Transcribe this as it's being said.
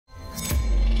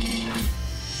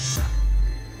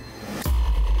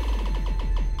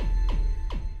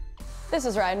This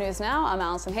is Ride News Now. I'm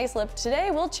Alison Haislip.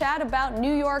 Today we'll chat about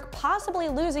New York possibly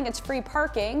losing its free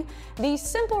parking, the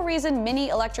simple reason mini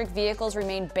electric vehicles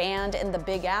remain banned in the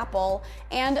Big Apple,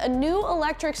 and a new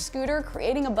electric scooter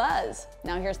creating a buzz.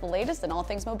 Now here's the latest in all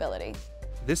things mobility.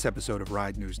 This episode of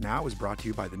Ride News Now is brought to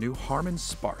you by the new Harman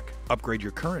Spark. Upgrade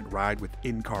your current ride with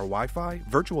in-car Wi-Fi,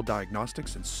 virtual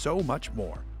diagnostics, and so much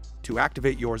more. To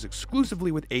activate yours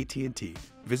exclusively with AT&T,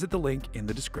 visit the link in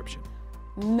the description.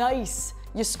 Nice!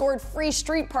 You scored free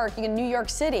street parking in New York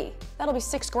City. That'll be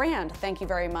 $6 grand, thank you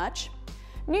very much.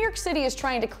 New York City is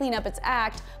trying to clean up its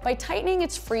act by tightening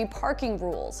its free parking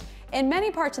rules. In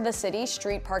many parts of the city,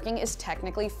 street parking is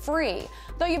technically free,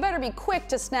 though you better be quick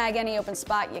to snag any open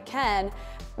spot you can.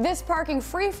 This parking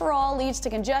free-for-all leads to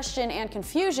congestion and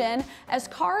confusion as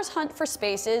cars hunt for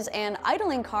spaces and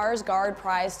idling cars guard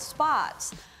prized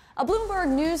spots. A Bloomberg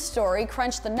News story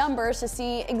crunched the numbers to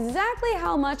see exactly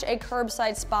how much a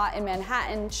curbside spot in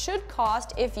Manhattan should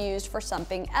cost if used for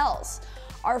something else.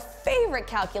 Our favorite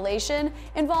calculation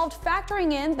involved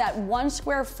factoring in that 1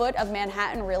 square foot of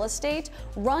Manhattan real estate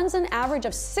runs an average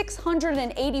of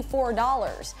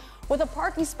 $684. With a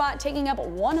parking spot taking up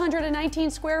 119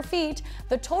 square feet,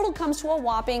 the total comes to a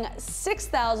whopping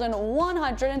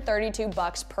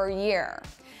 $6,132 per year.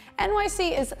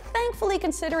 NYC is thankfully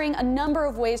considering a number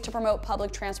of ways to promote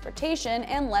public transportation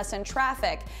and lessen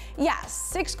traffic.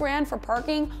 Yes, $6 grand for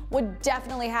parking would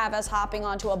definitely have us hopping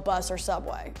onto a bus or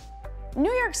subway.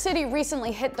 New York City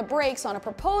recently hit the brakes on a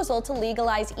proposal to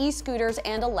legalize e-scooters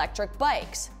and electric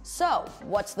bikes. So,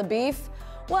 what's the beef?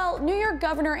 Well, New York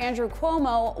Governor Andrew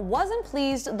Cuomo wasn't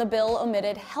pleased the bill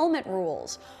omitted helmet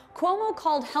rules. Cuomo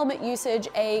called helmet usage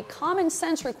a common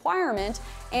sense requirement,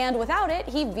 and without it,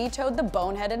 he vetoed the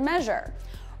boneheaded measure.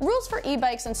 Rules for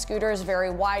e-bikes and scooters vary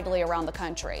widely around the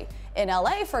country. In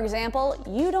LA, for example,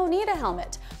 you don't need a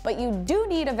helmet, but you do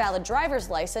need a valid driver's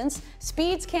license,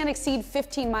 speeds can't exceed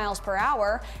 15 miles per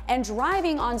hour, and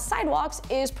driving on sidewalks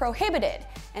is prohibited.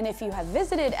 And if you have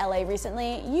visited LA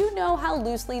recently, you know how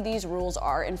loosely these rules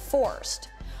are enforced.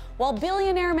 While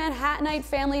billionaire Manhattanite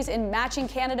families in matching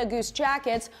Canada Goose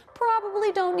jackets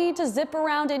probably don't need to zip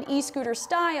around in e-scooter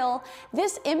style,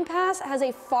 this impasse has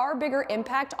a far bigger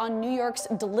impact on New York's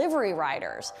delivery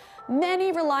riders.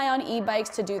 Many rely on e-bikes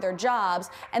to do their jobs,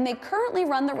 and they currently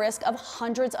run the risk of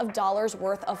hundreds of dollars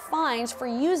worth of fines for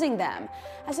using them,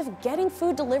 as if getting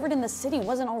food delivered in the city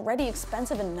wasn't already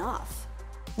expensive enough.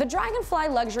 The Dragonfly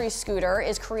luxury scooter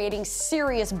is creating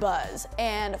serious buzz,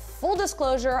 and full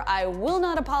disclosure, I will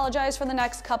not apologize for the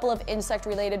next couple of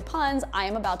insect-related puns I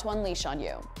am about to unleash on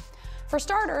you. For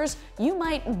starters, you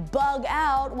might bug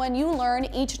out when you learn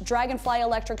each Dragonfly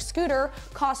electric scooter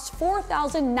costs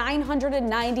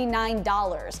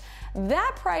 $4,999.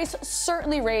 That price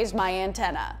certainly raised my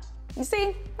antenna. You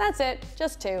see, that's it,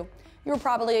 just two. You were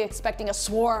probably expecting a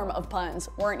swarm of puns,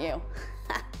 weren't you?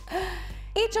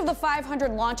 Each of the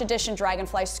 500 Launch Edition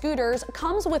Dragonfly scooters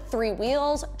comes with 3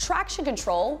 wheels, traction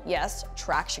control, yes,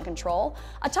 traction control,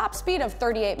 a top speed of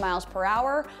 38 miles per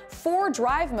hour, 4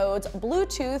 drive modes,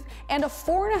 Bluetooth, and a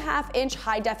 4.5-inch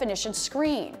high-definition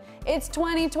screen. It's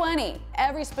 2020.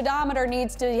 Every speedometer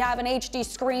needs to have an HD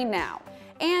screen now.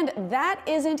 And that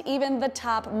isn't even the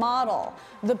top model.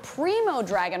 The Primo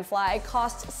Dragonfly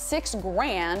costs $6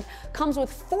 grand, comes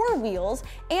with 4 wheels,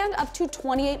 and up to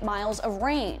 28 miles of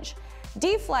range.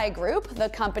 D-Fly Group, the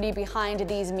company behind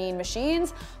these mean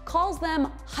machines, calls them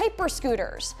hyper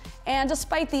scooters. And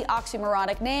despite the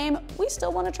oxymoronic name, we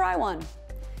still want to try one.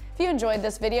 If you enjoyed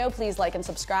this video, please like and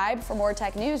subscribe. For more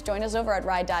tech news, join us over at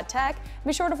Ride.Tech.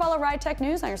 Be sure to follow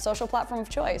RideTechNews on your social platform of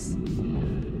choice.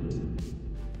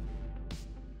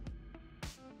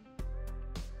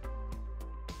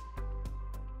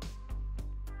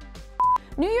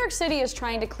 New York City is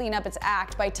trying to clean up its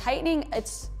act by tightening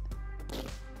its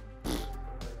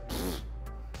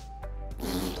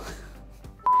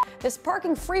This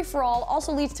parking free-for-all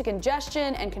also leads to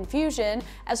congestion and confusion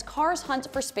as cars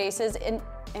hunt for spaces I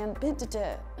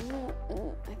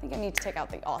think I need to take out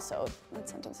the also. That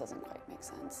sentence doesn't quite make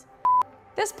sense.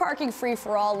 This parking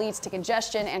free-for-all leads to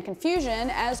congestion and confusion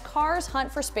as cars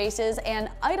hunt for spaces and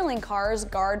idling cars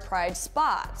guard prized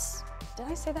spots. Did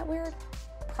I say that weird?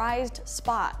 Prized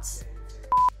spots.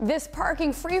 This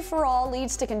parking free-for-all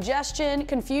leads to congestion,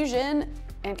 confusion,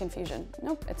 and confusion.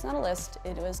 Nope, it's not a list.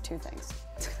 It was 2 things.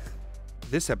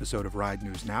 This episode of Ride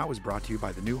News Now is brought to you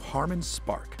by the new Harman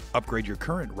Spark. Upgrade your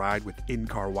current ride with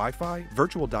in-car Wi-Fi,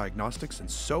 virtual diagnostics, and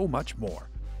so much more.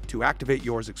 To activate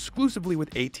yours exclusively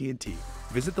with AT&T,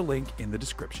 visit the link in the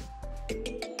description.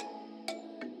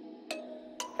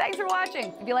 Thanks for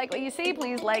watching. If you like what you see,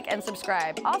 please like and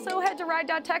subscribe. Also, head to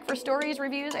Ride.Tech for stories,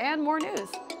 reviews, and more news.